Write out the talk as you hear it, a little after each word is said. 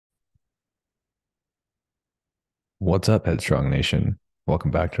What's up, Headstrong Nation? Welcome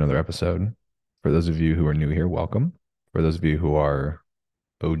back to another episode. For those of you who are new here, welcome. For those of you who are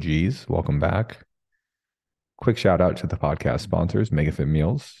OGs, welcome back. Quick shout out to the podcast sponsors, MegaFit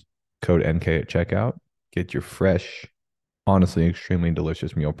Meals, code NK at checkout. Get your fresh, honestly, extremely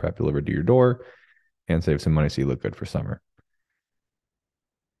delicious meal prep delivered to your door and save some money so you look good for summer.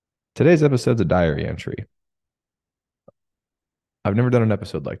 Today's episode's a diary entry. I've never done an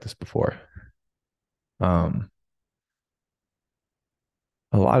episode like this before. Um,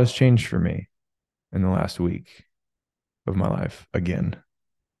 a lot has changed for me in the last week of my life again.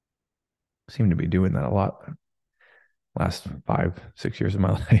 Seem to be doing that a lot last 5, 6 years of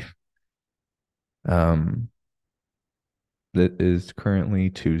my life. Um, it is currently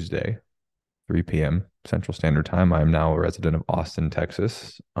Tuesday, 3 p.m. Central Standard Time. I am now a resident of Austin,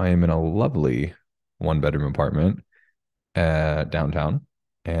 Texas. I am in a lovely one-bedroom apartment downtown,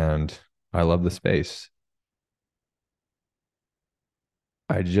 and I love the space.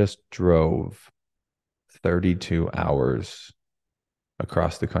 I just drove 32 hours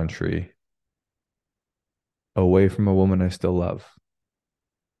across the country away from a woman I still love.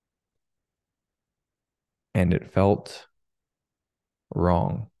 And it felt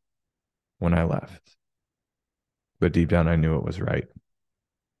wrong when I left. But deep down, I knew it was right,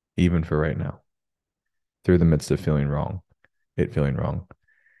 even for right now, through the midst of feeling wrong, it feeling wrong.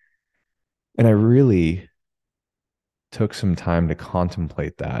 And I really took some time to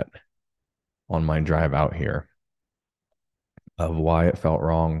contemplate that on my drive out here of why it felt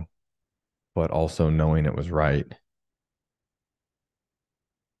wrong, but also knowing it was right.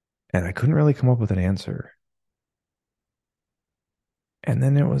 And I couldn't really come up with an answer. And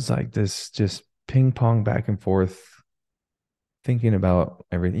then it was like this just ping pong back and forth, thinking about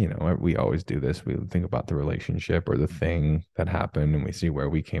everything. We always do this. We think about the relationship or the thing that happened, and we see where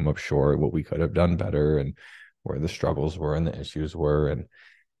we came up short, what we could have done better, and where the struggles were and the issues were. And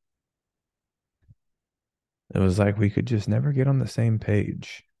it was like we could just never get on the same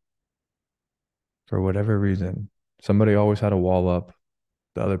page for whatever reason. Somebody always had a wall up.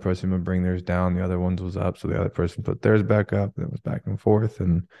 The other person would bring theirs down. The other one's was up. So the other person put theirs back up. And it was back and forth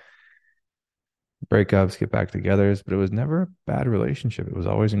and breakups, get back togethers. But it was never a bad relationship. It was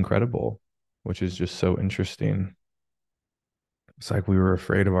always incredible, which is just so interesting. It's like we were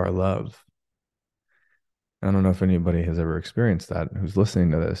afraid of our love. I don't know if anybody has ever experienced that who's listening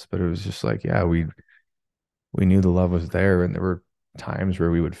to this, but it was just like, yeah, we knew the love was there, and there were times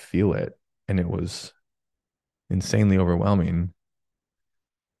where we would feel it, and it was insanely overwhelming.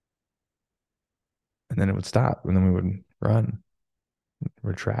 And then it would stop, and then we would run,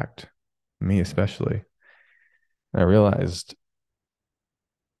 retract, me especially. And I realized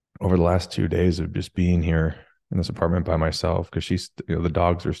over the last 2 days of just being here in this apartment by myself, because the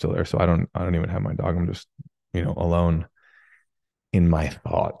dogs are still there, so I don't even have my dog. I'm just, alone in my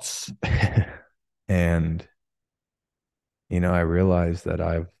thoughts. And I realized that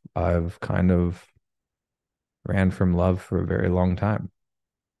I've kind of ran from love for a very long time.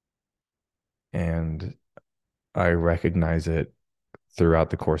 And I recognize it throughout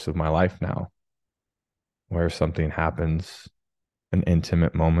the course of my life now, where something happens, an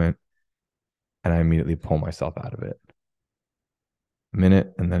intimate moment, and I immediately pull myself out of it. A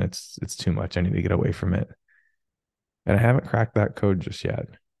minute, and then it's too much. I need to get away from it. And I haven't cracked that code just yet,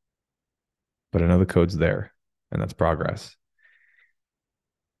 but I know the code's there, and that's progress.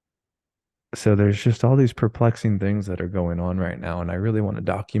 So there's just all these perplexing things that are going on right now, and I really want to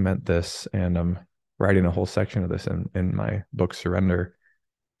document this. And I'm writing a whole section of this in my book Surrender,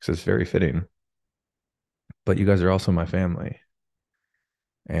 because it's very fitting. But you guys are also my family,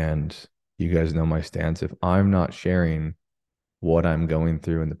 and you guys know my stance. If I'm not sharing what I'm going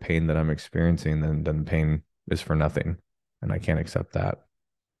through and the pain that I'm experiencing, then the pain is for nothing, and I can't accept that.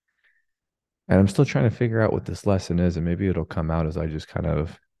 And I'm still trying to figure out what this lesson is, and maybe it'll come out as I just kind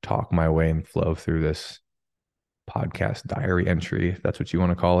of talk my way and flow through this podcast diary entry, if that's what you want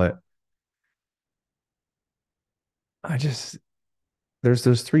to call it. I just there's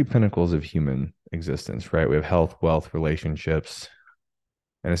those three pinnacles of human existence, right? We have health, wealth, relationships.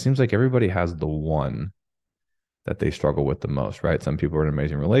 And it seems like everybody has the one that they struggle with the most, right? Some people are in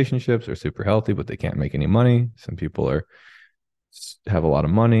amazing relationships, are super healthy, but they can't make any money. Some people have a lot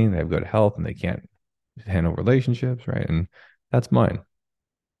of money, they have good health, and they can't handle relationships, right? And that's mine.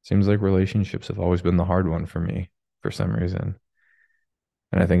 Seems like relationships have always been the hard one for me for some reason.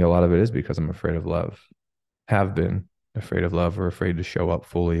 And I think a lot of it is because I'm afraid of love, have been afraid of love, or afraid to show up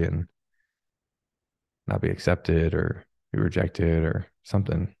fully and not be accepted or be rejected or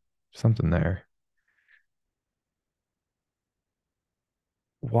something there.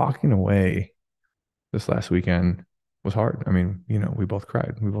 Walking away this last weekend was hard. I mean, we both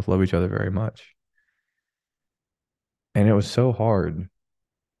cried. We both love each other very much. And it was so hard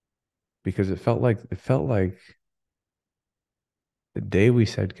because it felt like the day we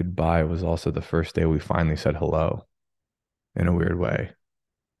said goodbye was also the first day we finally said hello in a weird way.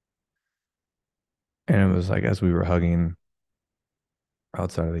 And it was like as we were hugging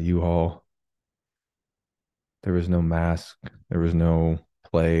outside of the U-Haul, there was no mask, there was no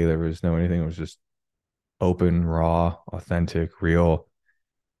play, there was no anything. It was just open, raw, authentic, real.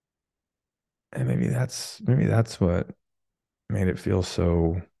 And maybe that's what made it feel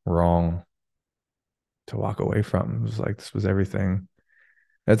so wrong to walk away from. It was like this was everything.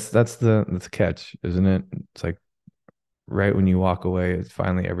 That's the catch, isn't it? It's like right when you walk away, it's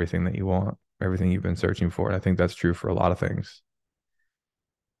finally everything that you want, everything you've been searching for. And I think that's true for a lot of things.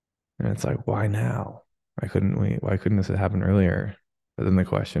 And it's like, why now? Why couldn't this have happened earlier? But then the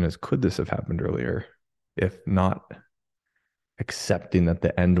question is, could this have happened earlier? If not accepting that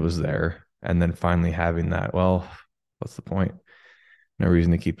the end was there and then finally having that, well, what's the point? No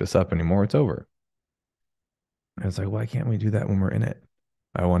reason to keep this up anymore. It's over. And it's like, why can't we do that when we're in it?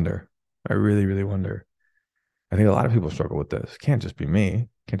 I wonder. I really, really wonder. I think a lot of people struggle with this. Can't just be me.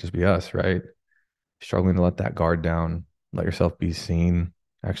 Can't just be us, right? Struggling to let that guard down, let yourself be seen,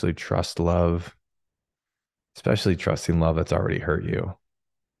 actually trust love, especially trusting love that's already hurt you.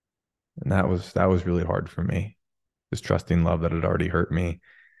 And that was really hard for me. Just trusting love that had already hurt me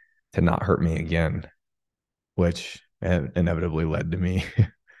to not hurt me again, which inevitably led to me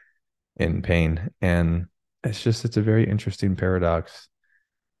in pain. And it's a very interesting paradox.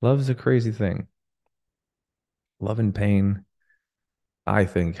 Love is a crazy thing. Love and pain, I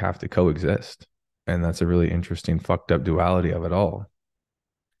think, have to coexist. And that's a really interesting, fucked up duality of it all.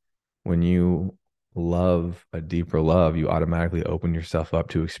 When you love a deeper love, you automatically open yourself up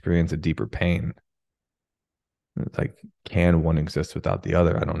to experience a deeper pain. It's like, can one exist without the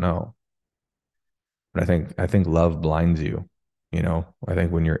other? I don't know. But I think love blinds you. I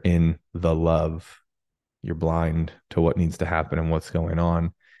think when you're in the love, you're blind to what needs to happen and what's going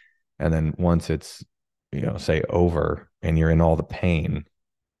on. And then once it's, say over and you're in all the pain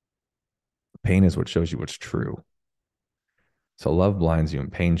is what shows you what's true. So love blinds you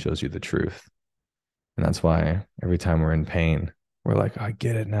and pain shows you the truth. And that's why every time we're in pain, we're like, I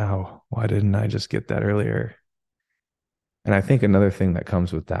get it now. Why didn't I just get that earlier? And I think another thing that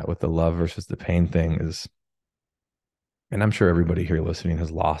comes with that, with the love versus the pain thing is, and I'm sure everybody here listening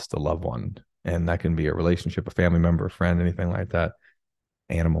has lost a loved one, and that can be a relationship, a family member, a friend, anything like that,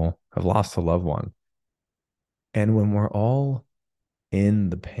 animal, have lost a loved one. And when we're all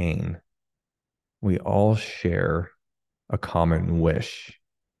in the pain, we all share a common wish.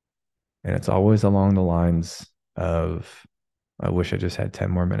 And it's always along the lines of, I wish I just had 10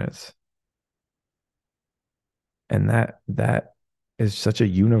 more minutes. And that is such a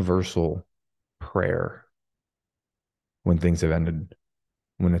universal prayer when things have ended,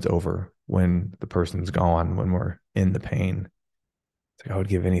 when it's over, when the person's gone, when we're in the pain. It's like I would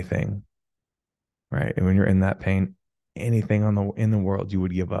give anything, right? And when you're in that pain, anything in the world you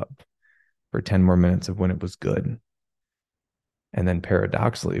would give up for 10 more minutes of when it was good. And then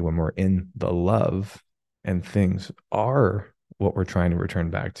paradoxically, when we're in the love and things are what we're trying to return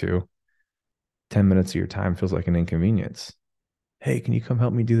back to, 10 minutes of your time feels like an inconvenience. Hey, can you come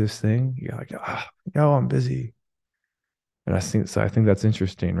help me do this thing? You're like, no, I'm busy. And I think that's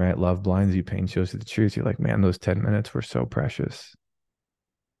interesting, right? Love blinds you, pain shows you the truth. You're like, man, those 10 minutes were so precious.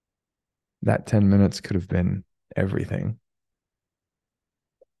 That 10 minutes could have been everything.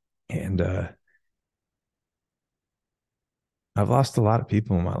 And I've lost a lot of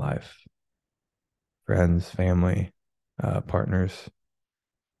people in my life, friends, family, partners.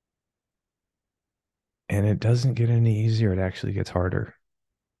 And it doesn't get any easier. It actually gets harder,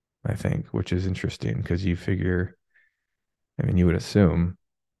 I think, which is interesting because you figure, I mean, you would assume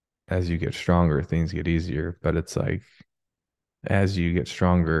as you get stronger, things get easier, but it's like as you get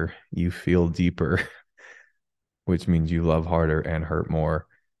stronger, you feel deeper, which means you love harder and hurt more.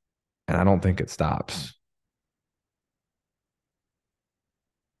 And I don't think it stops.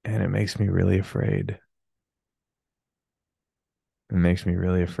 And it makes me really afraid. It makes me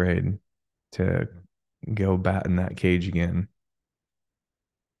really afraid to go bat in that cage again.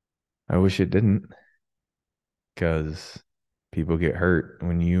 I wish it didn't, because people get hurt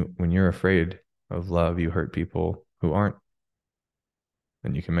when you're afraid of love, you hurt people who aren't,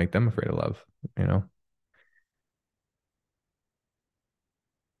 and you can make them afraid of love, you know?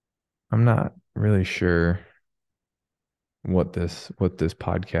 I'm not really sure what this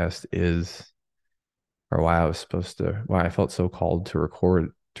podcast is, or why I felt so called to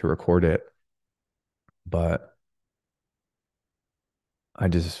record it. But I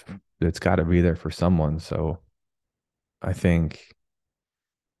just, it's got to be there for someone. So I think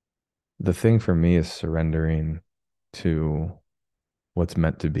the thing for me is surrendering to what's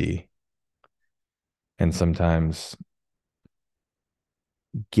meant to be. And sometimes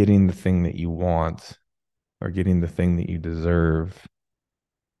getting the thing that you want or getting the thing that you deserve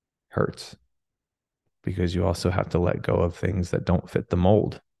hurts because you also have to let go of things that don't fit the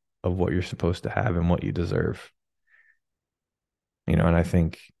mold of what you're supposed to have and what you deserve. And I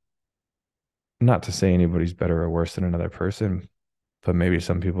think not to say anybody's better or worse than another person, but maybe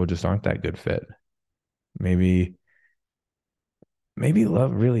some people just aren't that good fit. Maybe maybe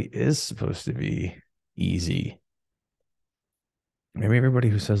love really is supposed to be easy. Maybe everybody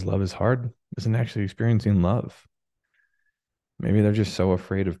who says love is hard isn't actually experiencing love. Maybe they're just so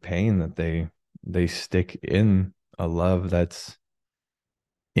afraid of pain that they stick in a love that's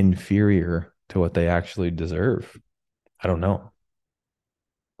inferior to what they actually deserve. I don't know.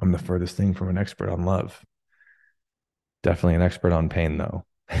 I'm the furthest thing from an expert on love. Definitely an expert on pain, though.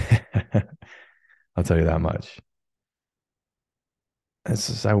 I'll tell you that much. It's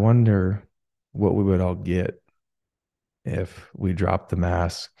just, I wonder what we would all get if we dropped the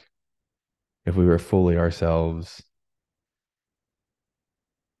mask, if we were fully ourselves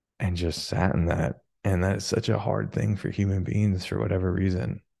and just sat in that. And that's such a hard thing for human beings for whatever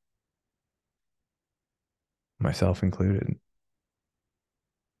reason, myself included.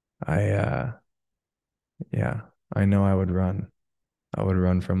 Yeah, I know I would run. I would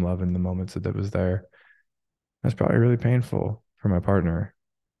run from love in the moments that it was there. That's probably really painful for my partner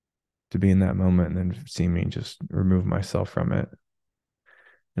to be in that moment and then see me just remove myself from it.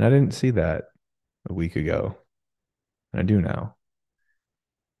 And I didn't see that a week ago, and I do now.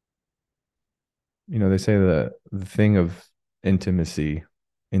 They say the thing of intimacy,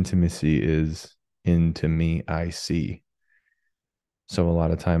 intimacy is into me, I see. So a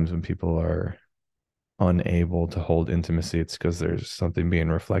lot of times when people are unable to hold intimacy, it's because there's something being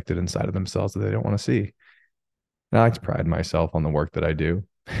reflected inside of themselves that they don't want to see. And I like to pride myself on the work that I do.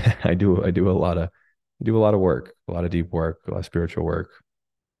 I do a lot of work, a lot of deep work, a lot of spiritual work.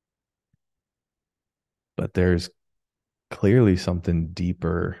 But there's clearly something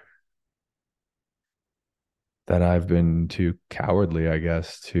deeper that I've been too cowardly, I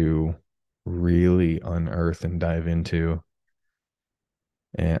guess, to really unearth and dive into.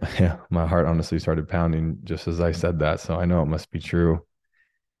 And yeah, my heart honestly started pounding just as I said that. So I know it must be true.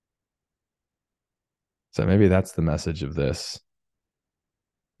 So maybe that's the message of this,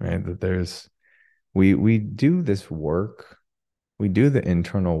 right? That we do this work, we do the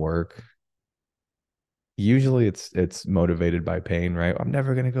internal work. Usually it's motivated by pain, right? I'm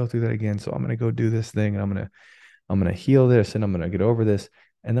never gonna go through that again. So I'm gonna go do this thing and I'm gonna heal this and I'm gonna get over this.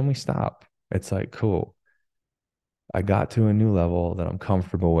 And then we stop. It's like, cool. I got to a new level that I'm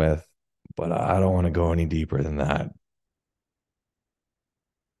comfortable with, but I don't want to go any deeper than that.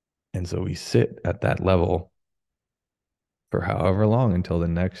 And so we sit at that level for however long until the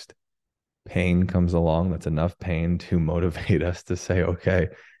next pain comes along that's enough pain to motivate us to say, okay,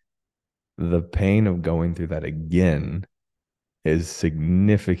 the pain of going through that again is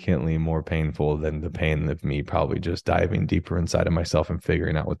significantly more painful than the pain of me probably just diving deeper inside of myself and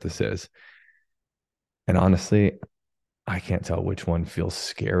figuring out what this is. And honestly, I can't tell which one feels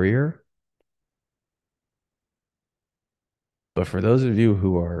scarier. But for those of you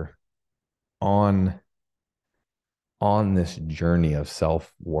who are on this journey of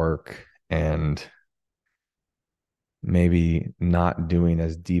self work and maybe not doing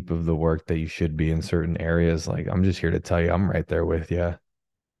as deep of the work that you should be in certain areas, like I'm just here to tell you, I'm right there with you.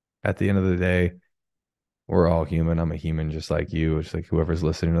 At the end of the day, we're all human. I'm a human just like you. It's like whoever's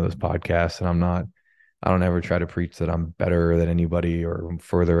listening to this podcast. And I don't ever try to preach that I'm better than anybody or I'm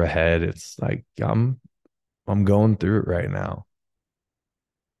further ahead. It's like I'm going through it right now.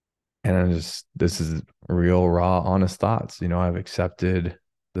 And this is real, raw, honest thoughts. I've accepted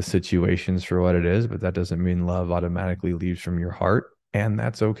the situations for what it is, but that doesn't mean love automatically leaves from your heart. And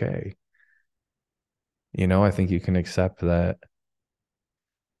that's okay. I think you can accept that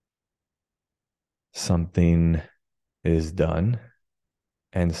something is done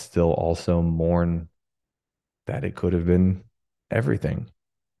and still also mourn that it could have been everything.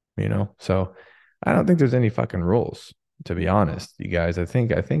 So I don't think there's any fucking rules, to be honest, you guys. I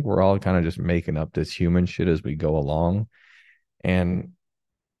think we're all kind of just making up this human shit as we go along. And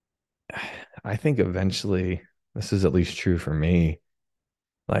I think eventually, this is at least true for me.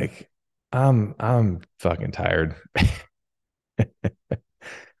 Like, I'm fucking tired.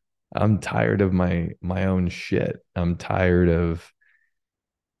 I'm tired of my own shit. I'm tired of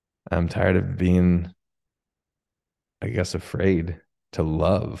being, I guess, afraid. to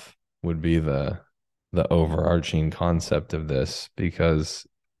love would be the overarching concept of this, because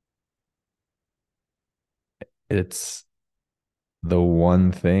it's the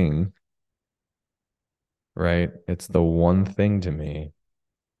one thing, right? It's the one thing to me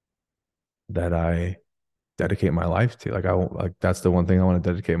that I dedicate my life to. Like that's the one thing I want to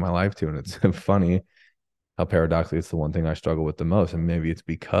dedicate my life to. And it's funny how paradoxically it's the one thing I struggle with the most. And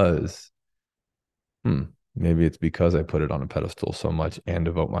hmm, maybe it's because I put it on a pedestal so much and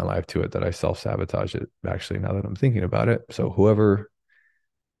devote my life to it that I self-sabotage it, actually, now that I'm thinking about it. So whoever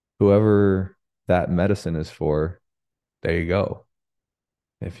that medicine is for, there you go.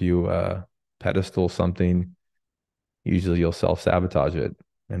 If you pedestal something, usually you'll self-sabotage it.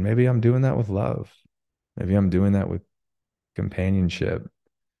 And maybe I'm doing that with love. Maybe I'm doing that with companionship.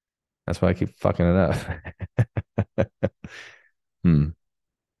 That's why I keep fucking it up. Hmm.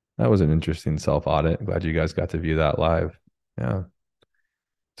 That was an interesting self-audit. Glad you guys got to view that live. Yeah.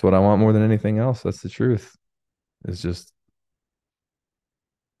 It's what I want more than anything else. That's the truth. It's just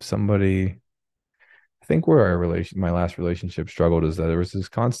somebody. I think where my last relationship struggled is that there was this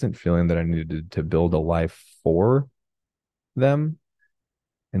constant feeling that I needed to build a life for them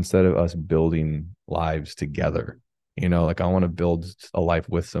instead of us building lives together. Like I want to build a life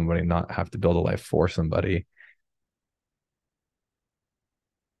with somebody, not have to build a life for somebody.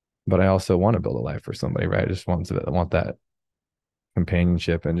 But I also want to build a life for somebody, right? I want that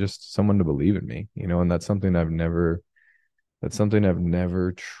companionship and just someone to believe in me, and that's something I've never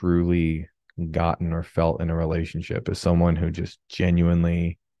truly gotten or felt in a relationship, is someone who just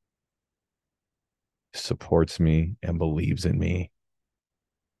genuinely supports me and believes in me.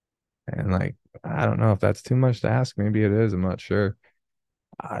 And like, I don't know if that's too much to ask. Maybe it is. I'm not sure.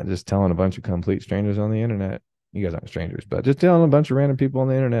 I just telling a bunch of complete strangers on the internet. You guys aren't strangers, but just telling a bunch of random people on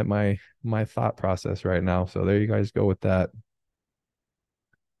the internet my thought process right now. So there you guys go with that.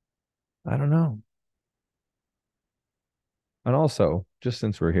 I don't know. And also, just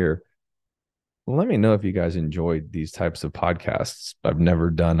since we're here, let me know if you guys enjoyed these types of podcasts. I've never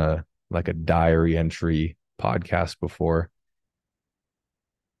done a diary entry podcast before.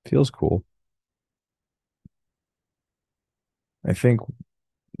 Feels cool. I think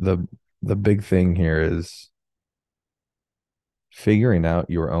the the big thing here is figuring out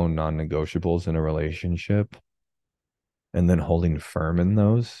your own non-negotiables in a relationship and then holding firm in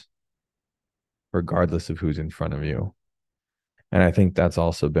those regardless of who's in front of you. And I think that's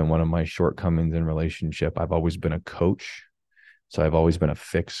also been one of my shortcomings in relationship. I've always been a coach, so I've always been a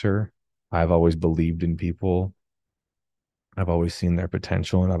fixer. I've always believed in people. I've always seen their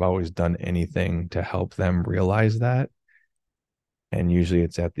potential and I've always done anything to help them realize that. And usually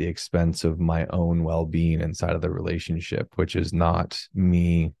it's at the expense of my own well-being inside of the relationship, which is not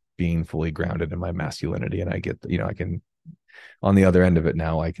me being fully grounded in my masculinity. And I get, I can, on the other end of it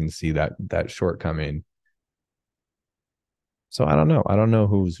now, I can see that shortcoming. So I don't know. I don't know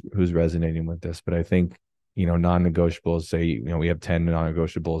who's resonating with this, but I think, non-negotiables, say, we have 10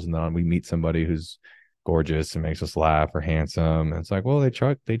 non-negotiables, and then we meet somebody who's gorgeous and makes us laugh or handsome. And it's like, well, they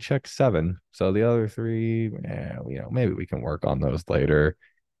check seven. So the other three, maybe we can work on those later.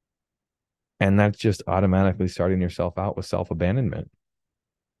 And that's just automatically starting yourself out with self-abandonment.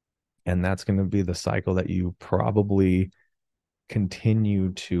 And that's going to be the cycle that you probably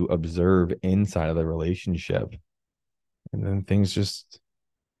continue to observe inside of the relationship. And then things just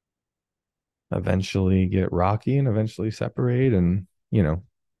eventually get rocky and eventually separate. And,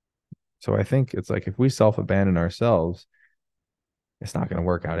 so I think it's like if we self abandon ourselves, it's not going to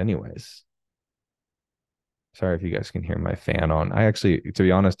work out anyways. Sorry if you guys can hear my fan on. I actually, to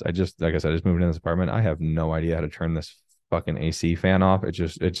be honest, like I said, I just moved in this apartment. I have no idea how to turn this fucking AC fan off.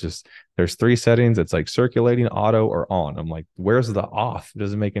 There's three settings. It's like circulating, auto, or on. I'm like, where's the off? It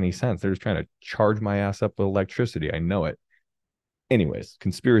doesn't make any sense. They're just trying to charge my ass up with electricity. I know it. Anyways,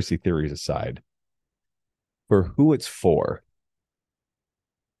 conspiracy theories aside, for who it's for,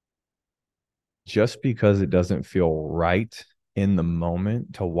 just because it doesn't feel right in the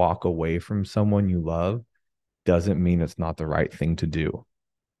moment to walk away from someone you love doesn't mean it's not the right thing to do.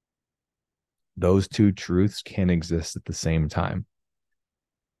 Those two truths can exist at the same time.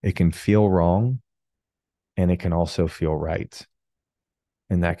 It can feel wrong and it can also feel right.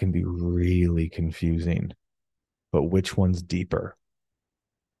 And that can be really confusing. But which one's deeper?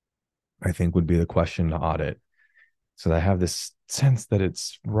 I think would be the question to audit. So I have this sense that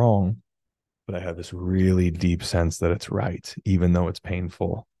it's wrong, but I have this really deep sense that it's right, even though it's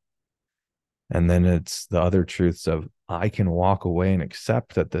painful. And then it's the other truths of I can walk away and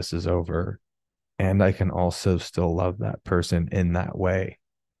accept that this is over. And I can also still love that person in that way.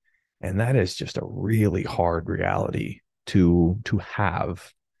 And that is just a really hard reality. to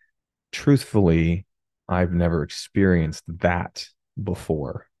have. Truthfully, I've never experienced that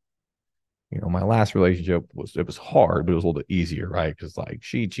before. My last relationship was hard, but it was a little bit easier, right? Because like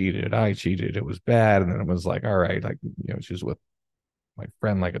she cheated, I cheated, it was bad, and then it was like, all right, like she was with my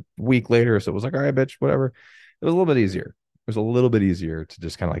friend like a week later, so it was like, all right, bitch, whatever. It was a little bit easier. It was a little bit easier to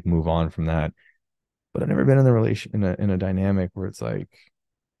just kind of like move on from that. But I've never been in the relation in a dynamic where it's like,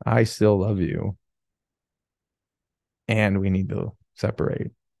 I still love you, and we need to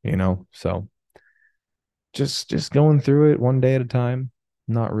separate. So just going through it one day at a time,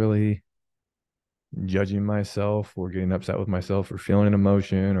 not really judging myself or getting upset with myself for feeling an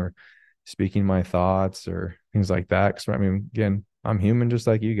emotion or speaking my thoughts or things like that. Because I mean, again, I'm human just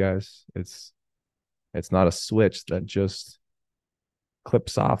like you guys. It's not a switch that just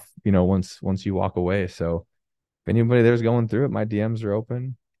clips off, once you walk away. So if anybody there's going through it, my DMs are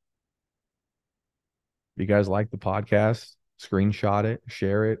open. If you guys like the podcast, screenshot it,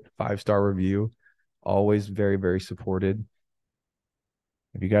 share it, 5-star review. Always very, very supported.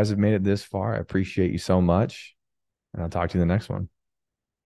 If you guys have made it this far, I appreciate you so much. And I'll talk to you in the next one.